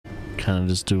kind of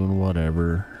just doing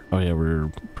whatever. Oh yeah,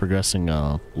 we're progressing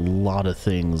a lot of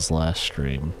things last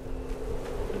stream.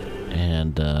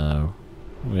 And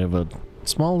we have a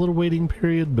small little waiting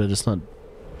period, but it's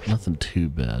nothing too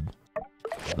bad.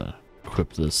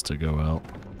 Equip this to go out.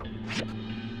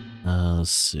 Let's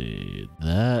see.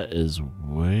 That is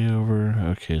way over.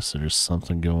 Okay, so there's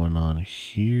something going on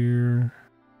here.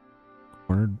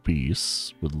 Cornered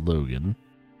Beasts with Logan.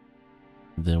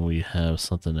 Then we have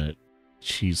something at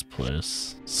Cheese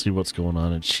Place. See what's going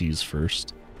on at Cheese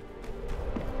first.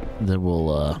 Then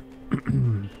we'll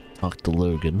talk to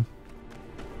Logan.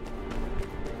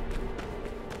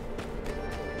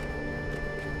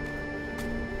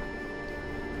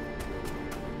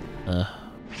 One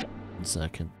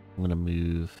second. I'm gonna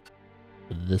move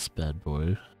this bad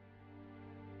boy.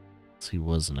 So he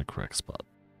was in a correct spot.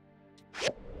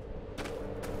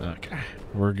 Okay,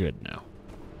 we're good now.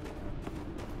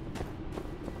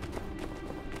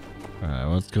 Alright,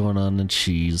 what's going on in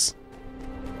Cheese?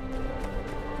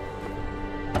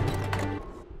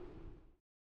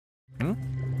 Hmm?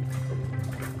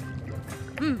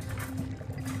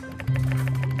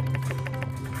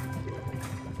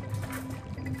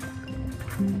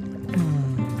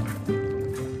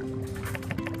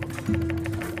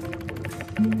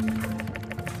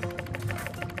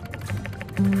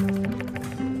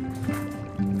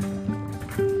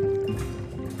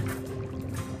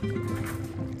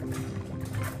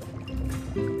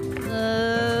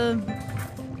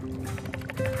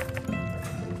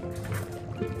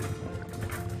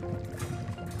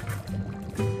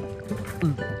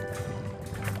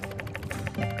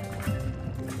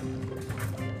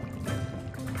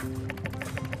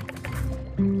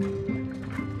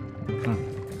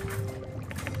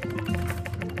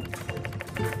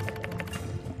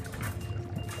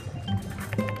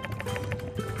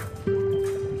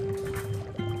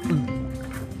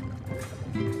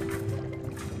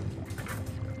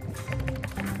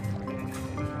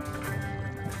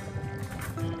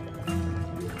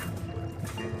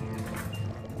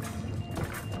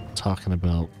 Talking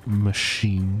about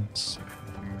machines.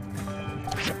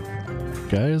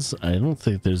 Guys, I don't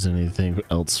think there's anything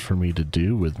else for me to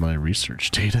do with my research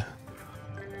data.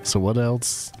 So what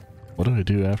else? What do I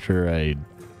do after I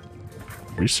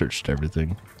researched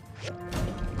everything?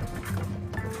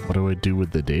 What do I do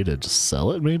with the data? Just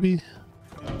sell it, maybe?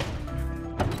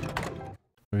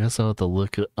 I guess I'll have to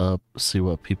look it up, see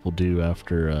what people do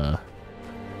after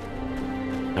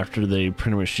they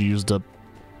pretty much used up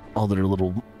all their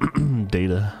little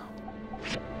data.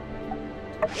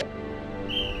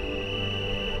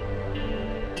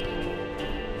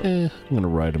 I'm gonna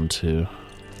ride him too.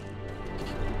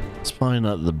 It's probably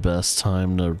not the best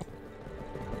time to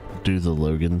do the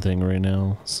Logan thing right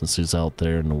now, since he's out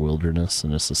there in the wilderness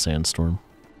and it's a sandstorm.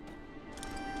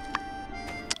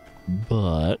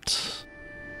 But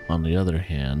on the other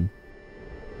hand,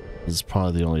 this is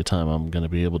probably the only time I'm gonna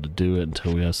be able to do it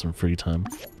until we have some free time.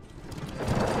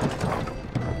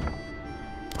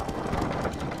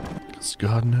 Because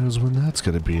God knows when that's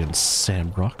gonna be in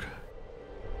Sandrock.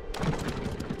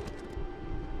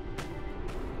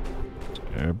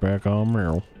 Get back on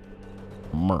Meryl.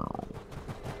 Meryl.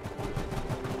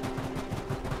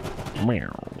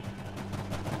 Meow.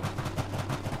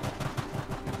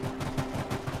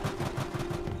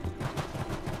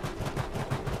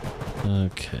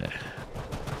 Okay.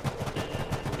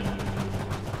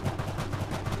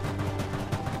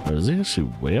 Oh, is he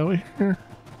actually way out here?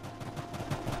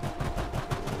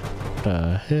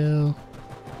 The hell?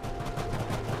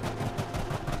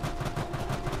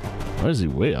 Why is he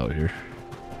way out here?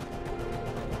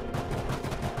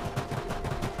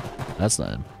 That's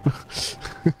not him.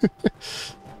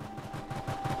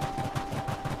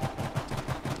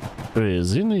 Wait,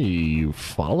 is he in the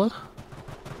Eufaula?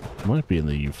 Might be in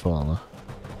the Eufaula.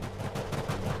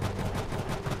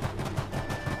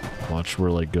 Watch,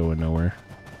 we're like going nowhere.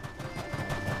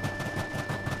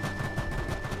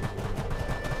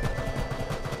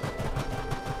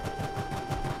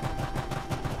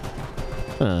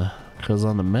 Because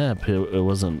on the map it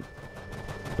wasn't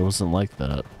like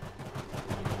that.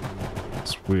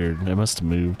 It's weird. It must have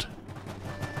moved.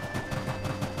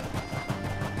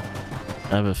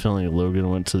 I have a feeling Logan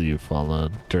went to the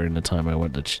Eufaula during the time I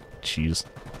went to Cheese.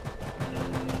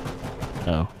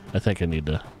 Oh, I think I need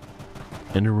to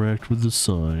interact with the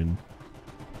sign.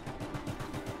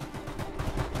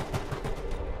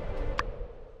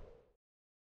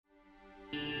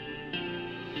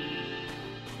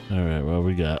 Alright, well,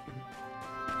 we got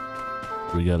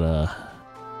a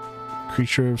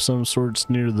creature of some sorts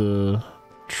near the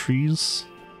trees.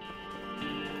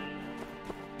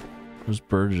 There's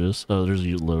Burgess. Oh, there's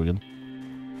you, Logan.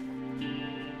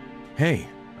 Hey,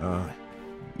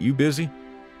 you busy?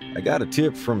 I got a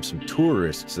tip from some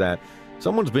tourists that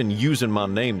someone's been using my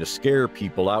name to scare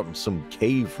people out in some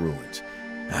cave ruins.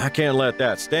 I can't let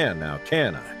that stand now,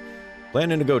 can I?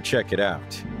 Planning to go check it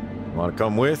out. Want to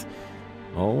come with?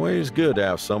 Always good to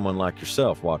have someone like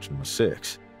yourself watching my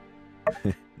six.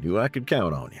 Knew I could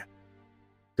count on you.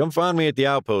 Come find me at the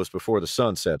outpost before the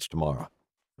sun sets tomorrow.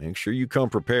 Make sure you come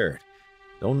prepared.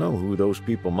 Don't know who those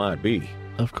people might be.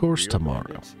 Of course,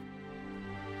 tomorrow.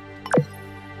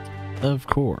 Of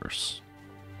course.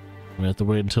 We have to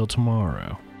wait until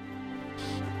tomorrow.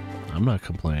 I'm not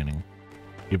complaining.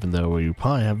 Even though we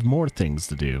probably have more things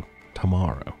to do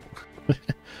tomorrow.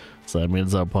 So that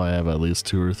means I'll probably have at least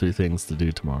 2 or 3 things to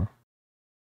do tomorrow.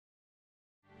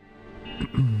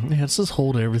 Yeah, let's just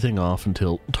hold everything off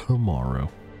until tomorrow.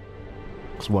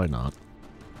 Because why not?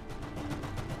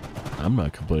 I'm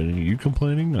not complaining. Are you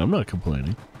complaining? I'm not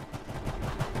complaining.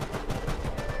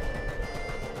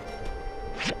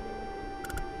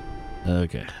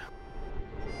 Okay.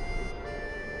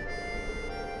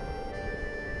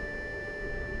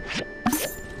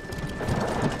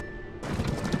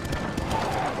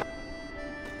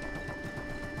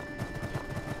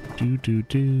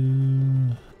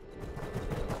 Do.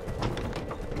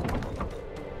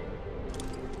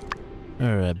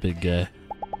 All right, big guy.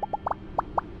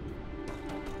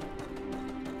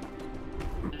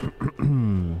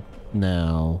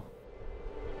 Now,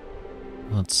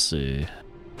 let's see.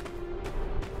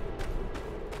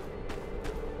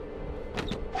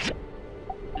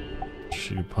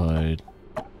 Should probably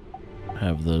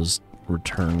have those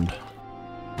returned.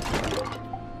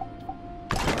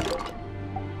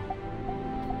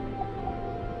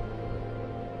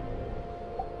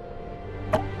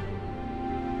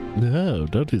 No,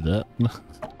 don't do that.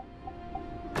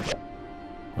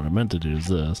 What I meant to do is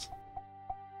this.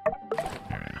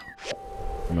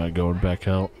 Am I going back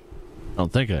out? I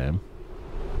don't think I am.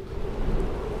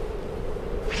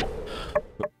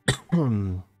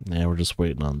 Yeah, we're just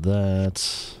waiting on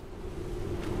that.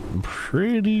 I'm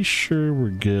pretty sure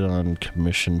we're good on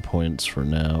commission points for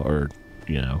now, or,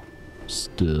 you know,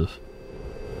 stuff.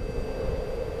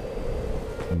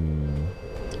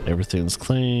 Everything's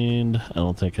cleaned. I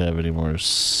don't think I have any more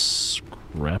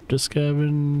scrap to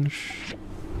scavenge.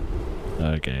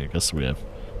 Okay, I guess we have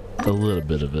a little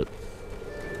bit of it.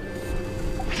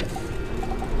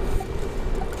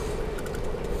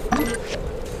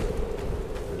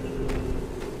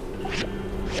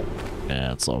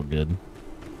 Yeah, it's all good.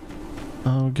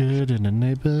 All good in the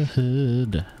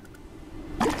neighborhood.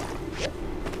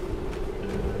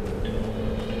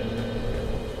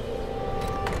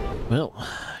 Well,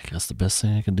 I guess the best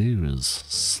thing I can do is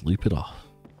sleep it off.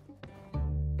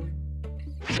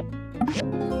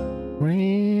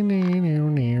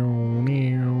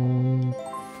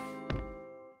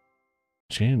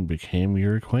 Jane became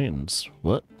your acquaintance.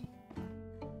 What?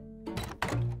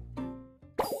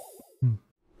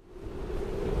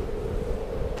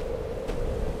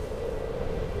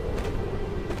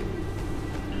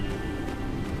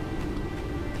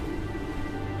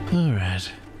 All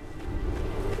right.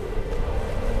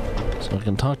 So I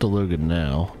can talk to Logan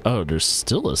now. Oh, there's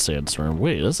still a sandstorm.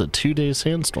 Wait, that's a 2-day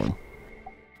sandstorm.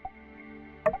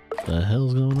 What the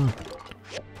hell's going on?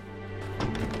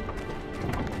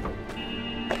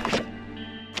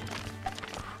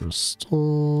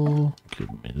 Crystal. Give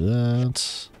me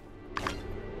that.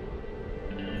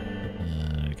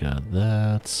 I got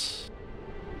that.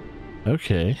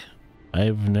 Okay.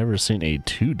 I've never seen a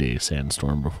 2-day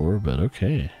sandstorm before, but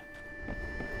okay.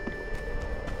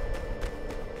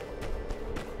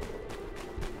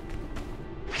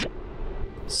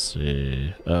 Let's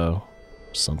see. Oh,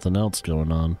 something else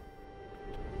going on.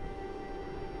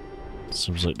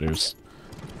 Seems like there's...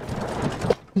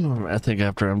 I think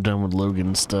after I'm done with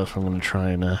Logan's stuff, I'm gonna try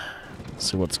and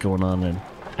see what's going on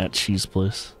at Cheese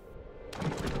Place.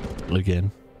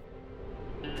 Again.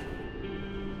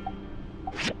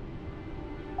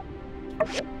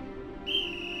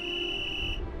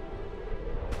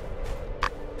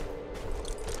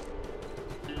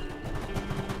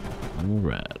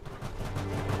 Alright.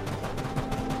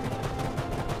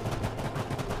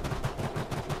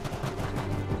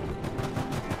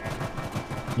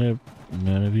 Nope.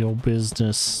 None of your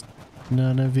business.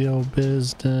 None of your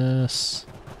business.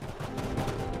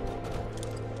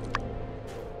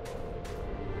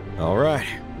 All right,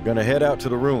 we're gonna head out to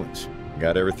the ruins.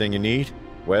 Got everything you need?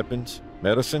 Weapons?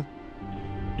 Medicine?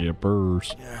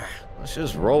 Yippers. Let's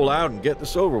just roll out and get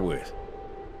this over with.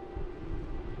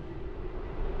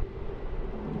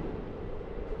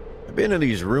 I've been in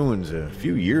these ruins a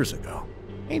few years ago.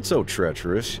 Ain't so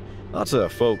treacherous. Lots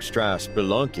of folks try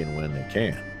spelunking when they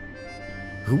can.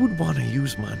 Who would want to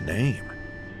use my name?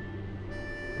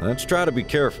 Let's try to be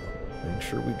careful. Make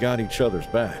sure we got each other's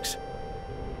backs.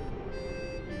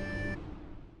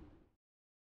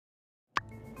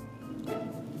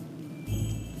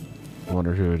 I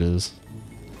wonder who it is.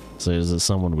 So is it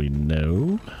someone we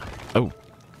know? Oh,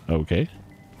 okay.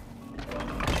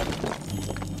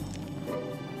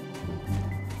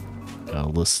 Got a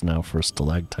list now for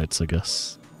stalactites, I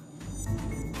guess.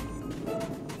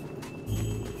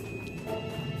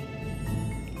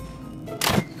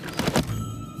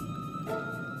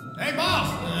 Hey,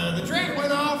 boss! The track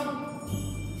went off!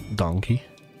 Donkey.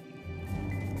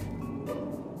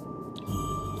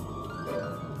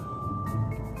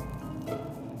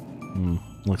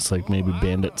 Looks like maybe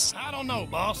bandits. I don't know,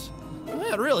 boss.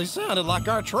 That really sounded like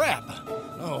our trap.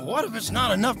 Oh, what if it's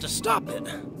not enough to stop it?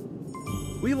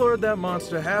 We lured that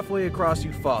monster halfway across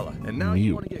Eufaula, and now you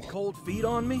You. want to get cold feet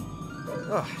on me?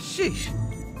 Oh, sheesh.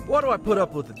 Why do I put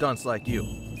up with a dunce like you?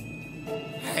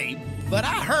 Hey, but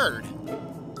I heard.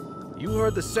 You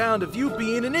heard the sound of you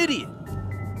being an idiot.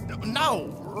 No,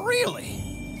 really.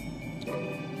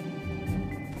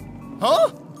 Huh?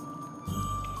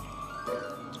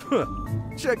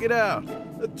 Check it out.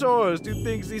 A tourist who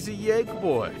thinks he's a Yank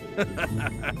boy.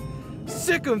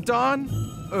 Sick 'em, Don.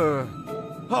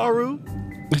 Haru.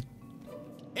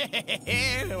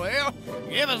 Well,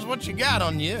 give us what you got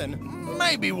on you, and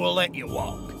maybe we'll let you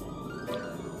walk.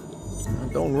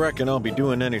 I don't reckon I'll be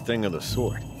doing anything of the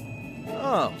sort.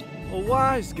 Oh, a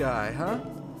wise guy, huh?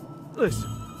 Listen,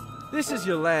 this is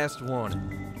your last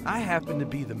warning. I happen to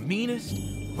be the meanest,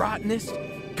 rottenest,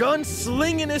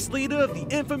 gunslingingest leader of the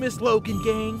infamous Logan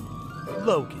gang,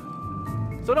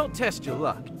 Logan. So don't test your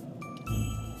luck.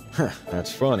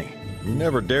 That's funny. You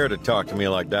never dared to talk to me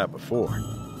like that before.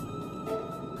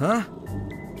 Huh?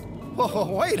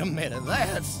 Whoa, wait a minute,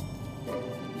 that's...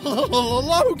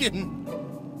 Logan!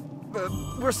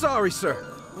 We're sorry, sir.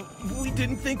 We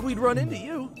didn't think we'd run into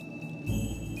you.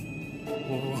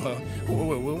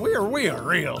 We're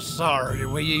real sorry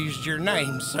we used your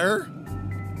name, sir.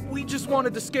 We just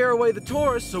wanted to scare away the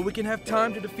tourists so we can have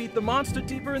time to defeat the monster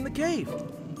deeper in the cave.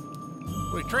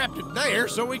 We trapped it there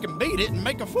so we can beat it and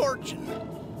make a fortune.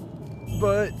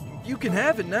 But you can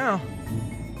have it now.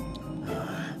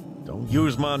 Don't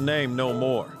use my name no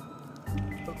more.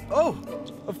 Oh,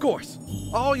 of course.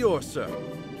 All yours, sir.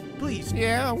 Please.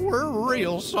 Yeah, we're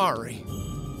real sorry.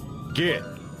 Get.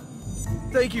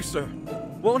 Thank you, sir.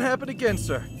 Won't happen again,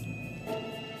 sir.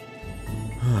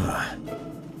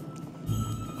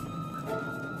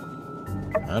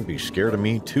 I'd be scared of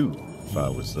me too if I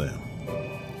was them.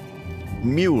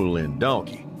 Mule and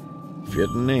donkey.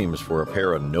 Fitting names for a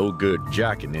pair of no-good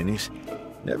jackaninnies.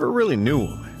 Never really knew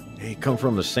them. They come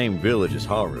from the same village as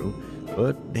Haru,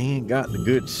 but they ain't got the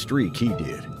good streak he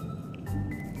did.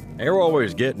 They're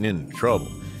always getting into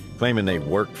trouble, claiming they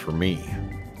worked for me.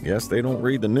 Guess they don't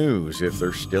read the news if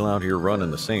they're still out here running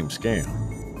the same scam.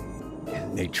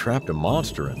 And they trapped a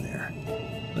monster in there.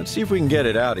 Let's see if we can get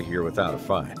it out of here without a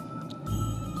fight.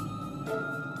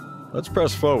 Let's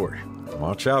press forward.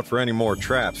 Watch out for any more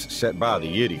traps set by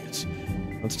the idiots.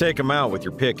 Let's take them out with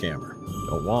your pick hammer.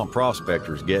 Don't want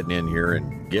prospectors getting in here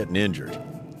and getting injured.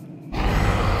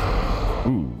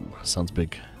 Ooh, sounds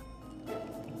big.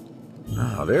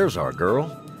 Ah, there's our girl.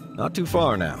 Not too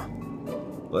far now.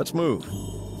 Let's move.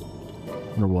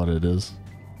 Wonder what it is.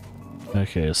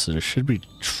 Okay, so there should be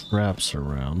traps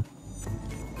around.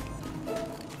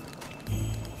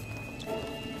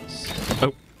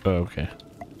 Oh, okay.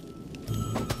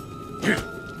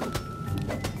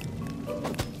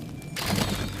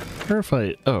 If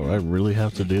I... Oh, I really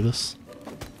have to do this?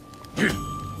 Is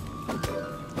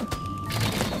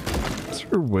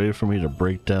there a way for me to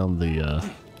break down the,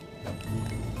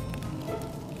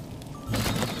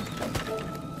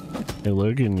 Hey,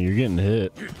 Logan, you're getting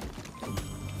hit.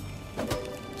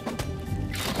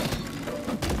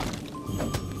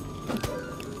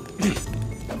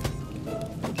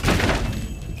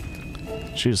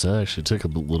 Jeez, that actually took a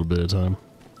little bit of time.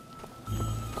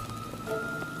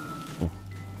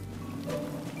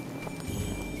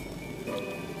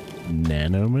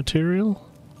 Nanomaterial?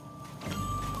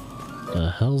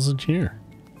 The hell's in here?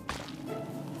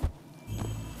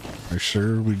 Are you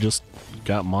sure we just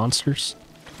got monsters?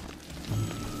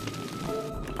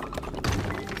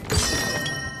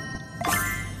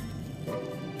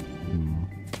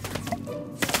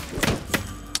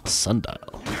 Sundial.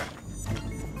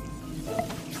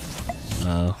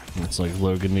 Looks like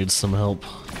Logan needs some help.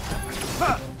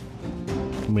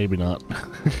 Maybe not.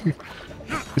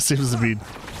 He seems to be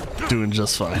doing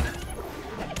just fine.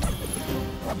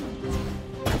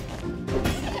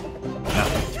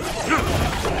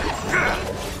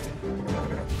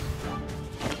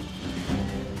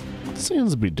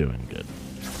 Seems to be doing good.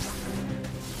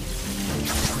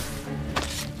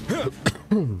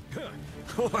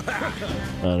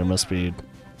 There must be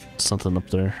something up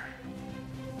there.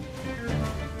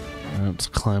 Let's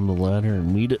climb the ladder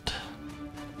and meet it.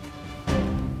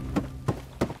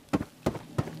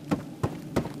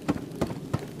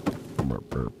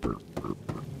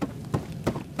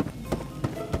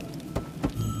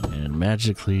 And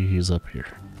magically, he's up here.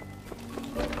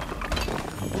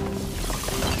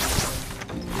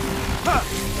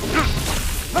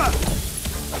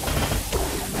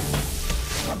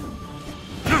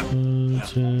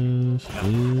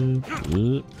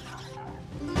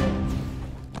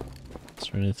 Is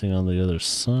there anything on the other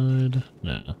side?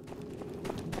 No.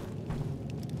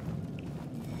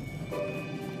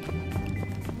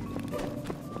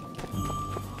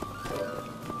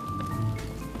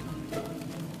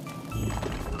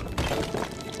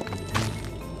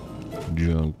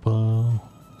 Junk pile.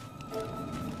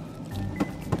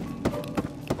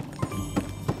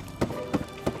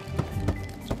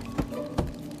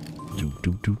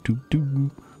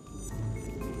 Do.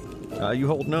 How you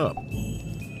holding up?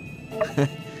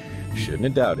 Shouldn't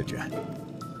have doubted you.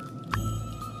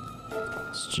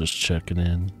 It's just checking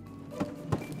in.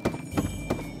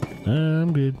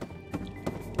 I'm good.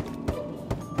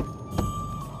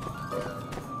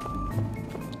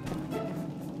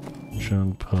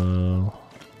 Junk pile.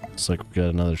 Looks like we got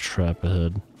another trap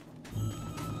ahead.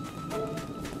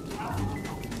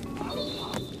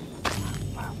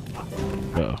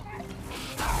 Uh-oh.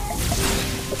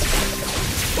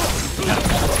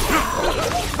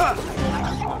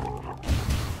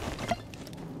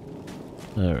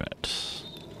 All right.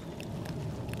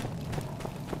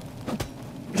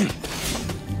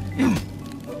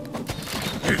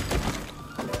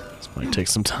 This might take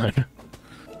some time.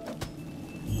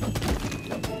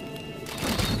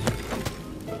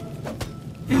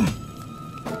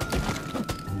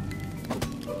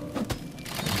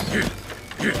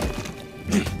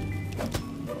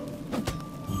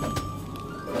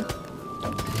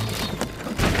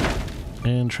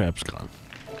 And trap's gone.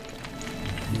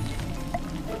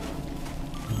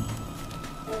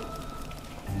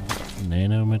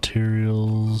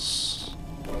 Nanomaterials.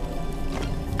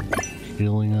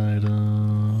 Healing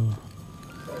item.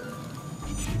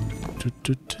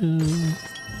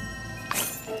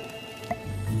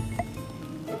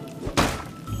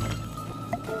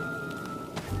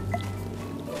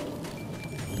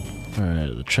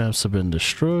 Alright, the traps have been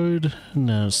destroyed.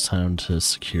 Now it's time to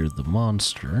secure the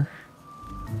monster.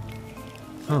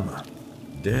 Huh.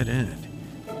 Dead end.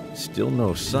 Still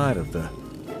no sight of the...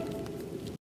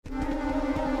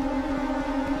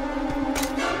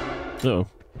 Oh,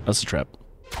 that's a trap.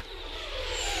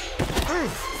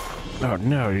 Oh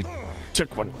no, you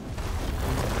took one.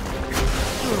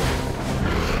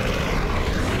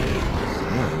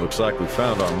 Well, looks like we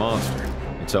found our monster.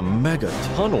 It's a mega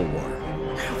tunnel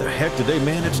worm. How the heck did they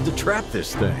manage to trap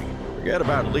this thing? Forget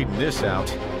about leading this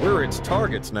out. We're its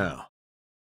targets now.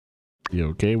 You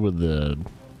okay with the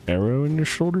arrow in your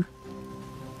shoulder?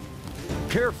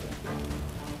 Careful.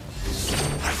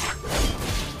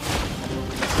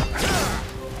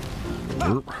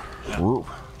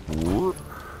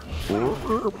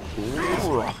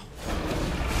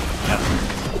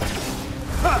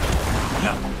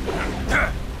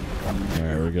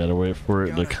 Alright, we gotta wait for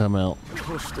it to come out.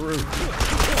 Push through.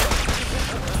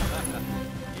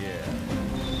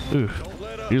 Ooh,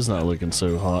 he's not looking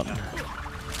so hot.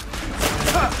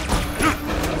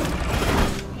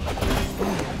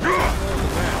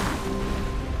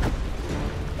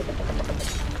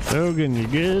 Logan, you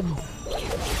good?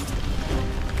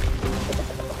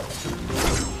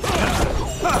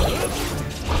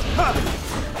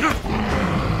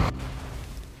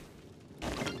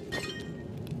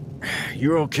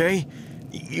 You're okay?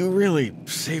 You really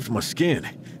saved my skin.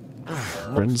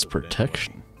 Friend's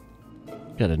protection.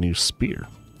 Got a new spear.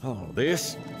 Oh,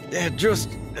 this?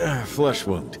 Just flesh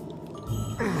wound.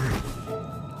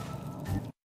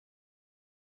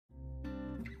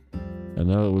 I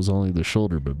know it was only the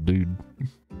shoulder, but dude.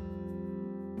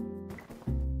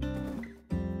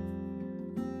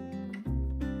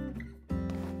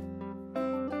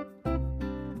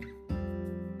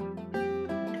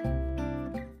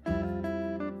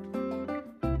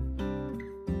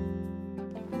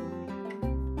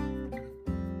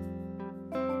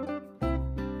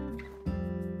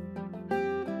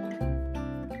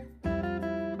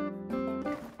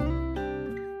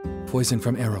 Poison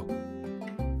from arrow.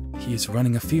 He is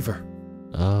running a fever.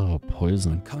 Oh,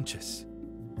 poison. Unconscious.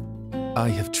 I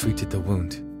have treated the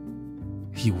wound.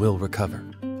 He will recover.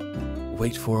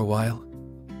 Wait for a while.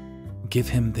 Give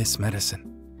him this medicine.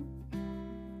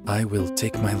 I will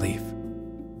take my leave.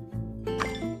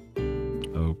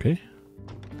 Okay.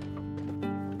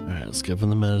 Alright, let's give him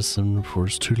the medicine before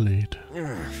it's too late.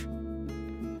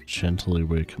 Gently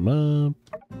wake him up.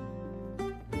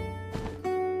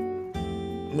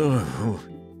 Oh,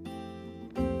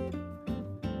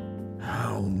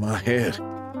 my head.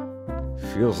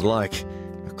 Feels like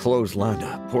a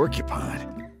clotheslined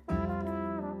porcupine.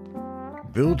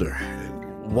 Builder,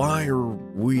 why are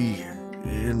we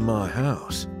in my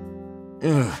house?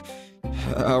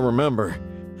 I remember.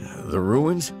 The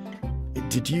ruins?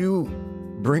 Did you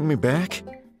bring me back?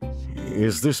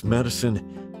 Is this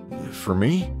medicine for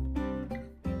me?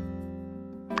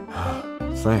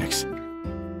 Thanks.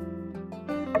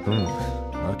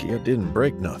 Lucky I didn't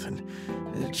break nothing.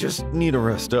 Just need to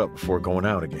rest up before going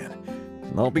out again.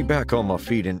 I'll be back on my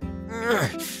feet in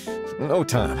no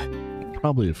time.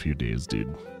 Probably a few days,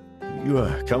 dude. You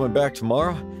coming back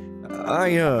tomorrow? I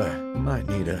might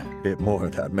need a bit more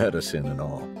of that medicine and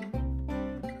all.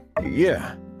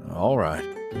 Yeah, all right.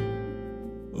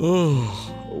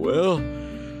 Oh, well,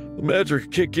 the meds are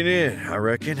kicking in, I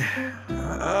reckon.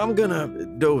 I'm gonna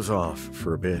doze off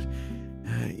for a bit.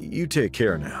 You take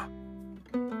care now.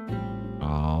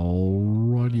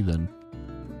 Alrighty then.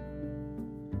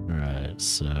 Alright,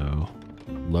 so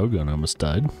Logan almost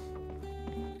died.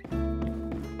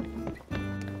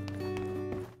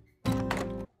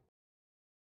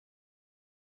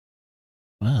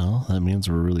 Well, that means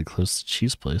we're really close to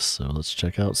Cheese Place, so let's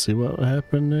check out, see what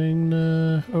happening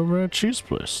over at Cheese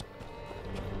Place.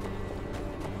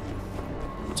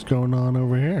 What's going on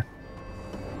over here?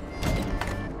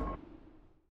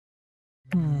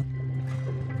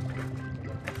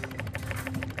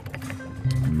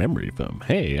 Memory foam.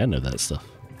 Hey, I know that stuff.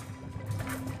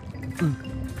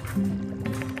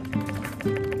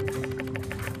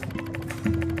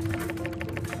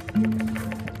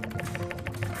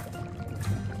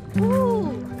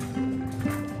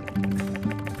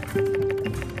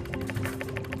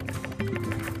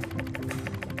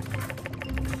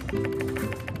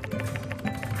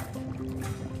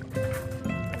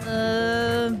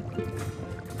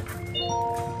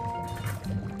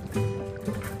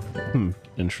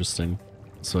 Interesting.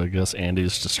 So I guess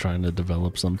Andy's just trying to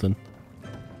develop something.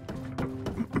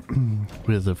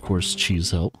 With, of course,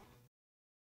 cheese help.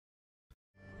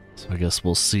 So I guess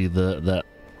we'll see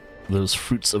those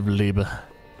fruits of labor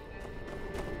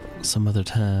some other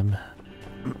time.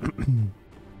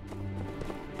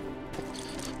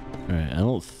 Alright, I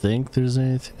don't think there's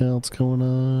anything else going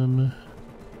on.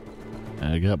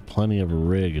 I got plenty of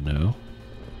oregano.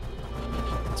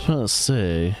 I was about to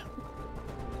say,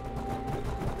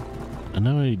 I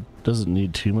know he doesn't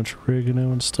need too much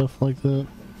oregano and stuff like that.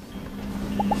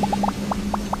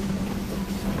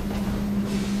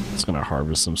 Just gonna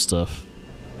harvest some stuff.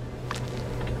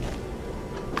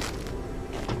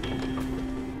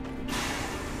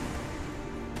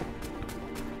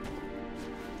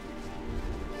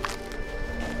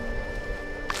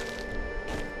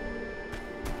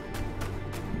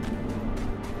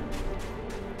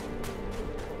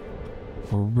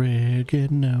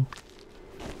 Oregano.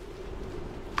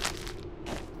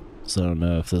 So I don't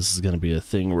know if this is gonna be a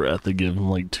thing where I have to give him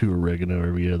like 2 oregano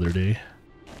every other day.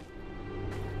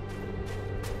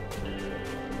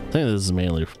 I think this is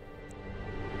mainly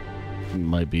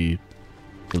might be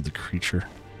for the creature.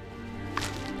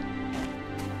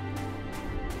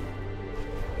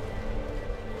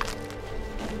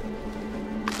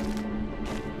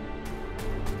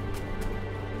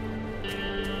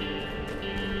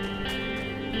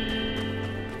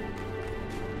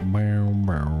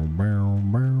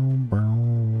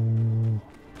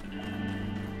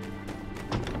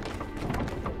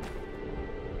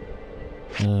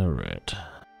 Alright.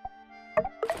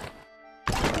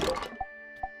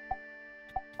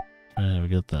 Alright, we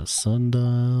got that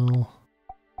sundial.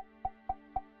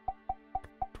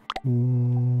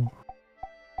 What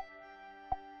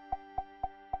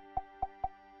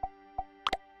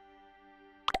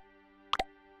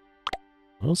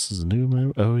else is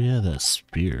new? Oh yeah, that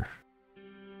spear.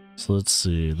 So let's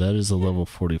see, that is a level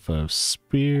 45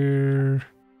 spear.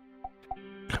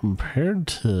 Compared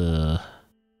to...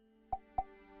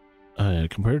 oh yeah,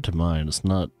 compared to mine, it's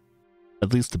not...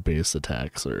 at least the base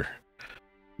attacks are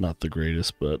not the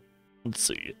greatest, but... let's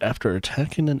see. After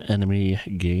attacking an enemy,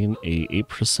 gain a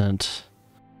 8%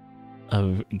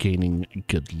 of gaining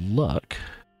good luck.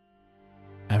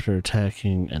 After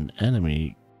attacking an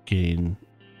enemy, gain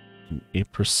and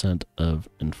 8% of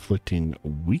inflicting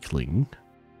weakling.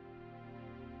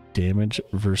 Damage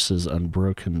versus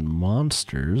unbroken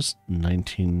monsters,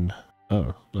 19.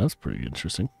 Oh, that's pretty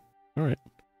interesting. Alright.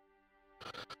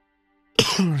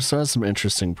 So that's some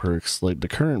interesting perks. Like the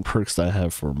current perks that I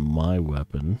have for my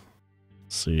weapon.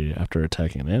 Let's see, after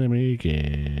attacking an enemy,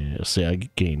 I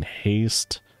gain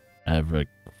haste. I have a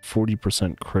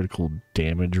 40% critical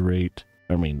damage rate.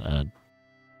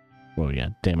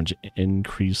 Damage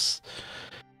increase.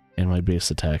 And my base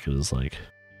attack is like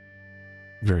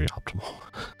very optimal.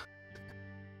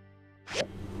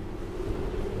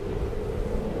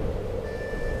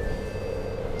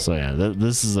 So yeah,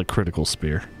 this is a critical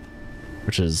spear,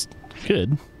 which is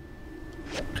good,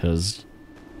 because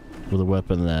with a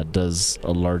weapon that does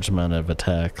a large amount of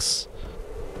attacks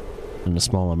in a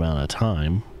small amount of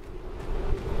time,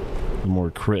 the more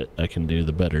crit I can do,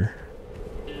 the better.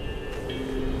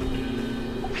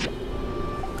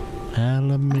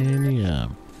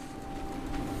 Aluminium.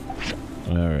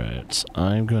 Alright,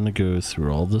 I'm going to go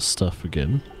through all this stuff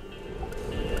again.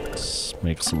 Let's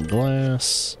make some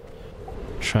glass.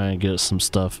 Try and get some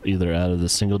stuff either out of the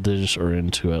single digits or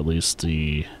into at least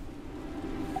the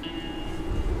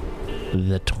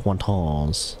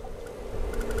 20s.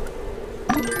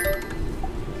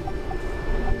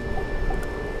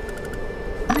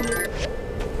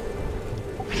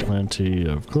 Plenty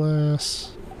of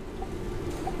glass.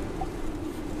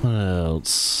 What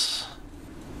else?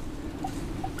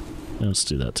 Let's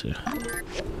do that too.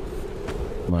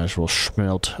 Might as well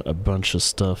smelt a bunch of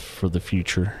stuff for the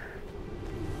future.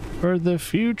 For the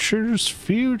future's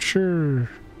future.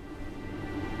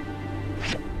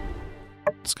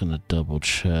 It's gonna double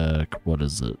check. What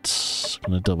is it?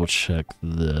 I'm gonna double check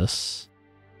this.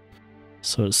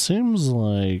 So it seems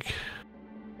like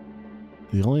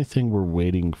the only thing we're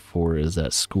waiting for is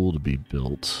that school to be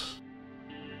built.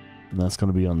 And that's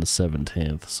gonna be on the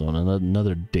 17th. So in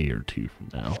another day or two from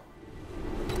now.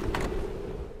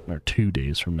 Or 2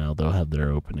 days from now, they'll have their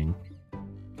opening.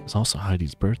 It's also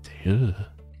Heidi's birthday. Ugh.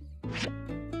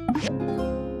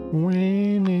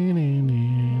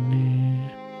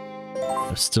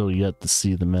 I've still yet to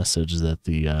see the message that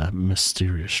the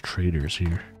mysterious trader's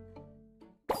here.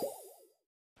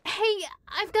 Hey,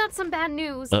 I've got some bad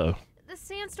news. Uh-oh. The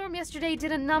sandstorm yesterday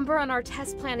did a number on our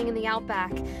test planning in the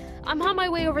Outback. I'm on my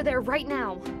way over there right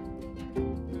now.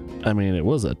 I mean, it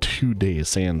was a 2-day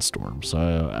sandstorm, so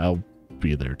I'll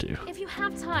be there too. If you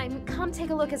have time, come take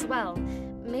a look as well.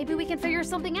 Maybe we can figure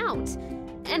something out.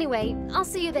 Anyway, I'll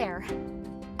see you there.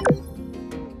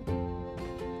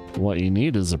 What you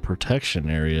need is a protection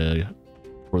area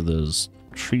for those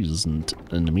trees in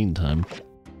the meantime.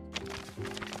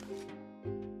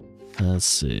 Let's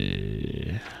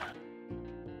see.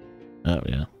 Oh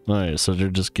yeah. Alright, so they're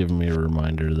just giving me a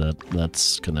reminder that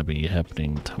that's gonna be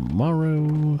happening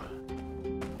tomorrow.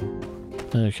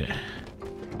 Okay.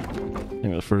 I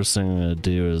think the first thing I'm gonna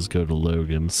do is go to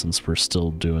Logan, since we're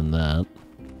still doing that.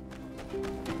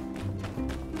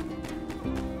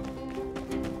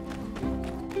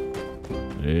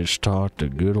 Let's talk to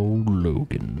good old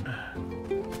Logan.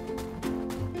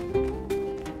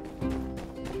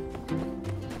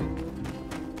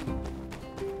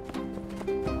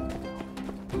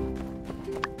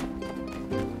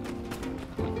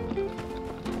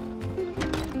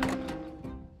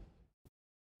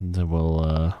 Then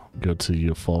we'll go to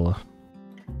Eufaula.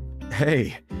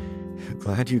 Hey,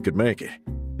 glad you could make it.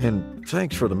 And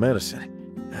thanks for the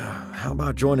medicine. How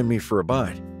about joining me for a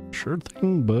bite? Sure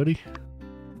thing, buddy.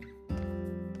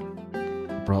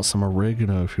 Brought some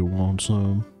oregano if you want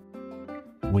some.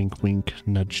 Wink, wink,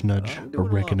 nudge, nudge. I'm doing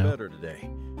Oregano. a lot better today.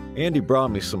 Andy brought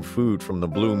me some food from the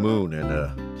Blue Moon and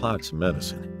applied some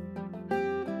medicine.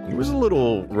 He was a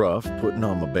little rough putting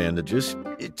on my bandages.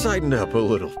 It tightened up a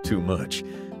little too much.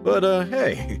 But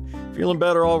hey, feeling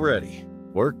better already.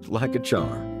 Worked like a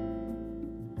charm.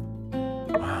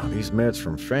 Wow, these meds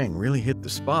from Fang really hit the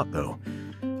spot though.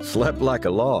 Slept like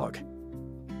a log.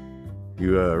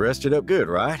 You rested up good,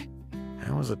 right?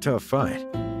 That was a tough fight.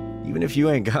 Even if you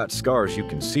ain't got scars you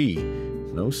can see,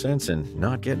 no sense in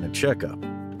not getting a checkup.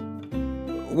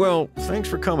 Well, thanks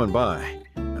for coming by.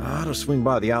 I ought to swing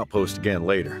by the outpost again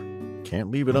later. Can't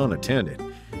leave it unattended.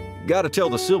 Gotta tell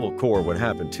the Civil Corps what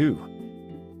happened too.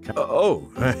 Oh,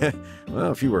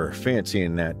 well, if you were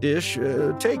fancying that dish,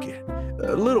 take it.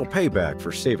 A little payback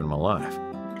for saving my life.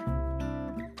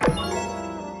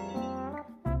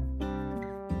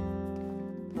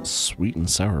 Sweet and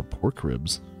sour pork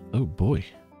ribs. Oh boy.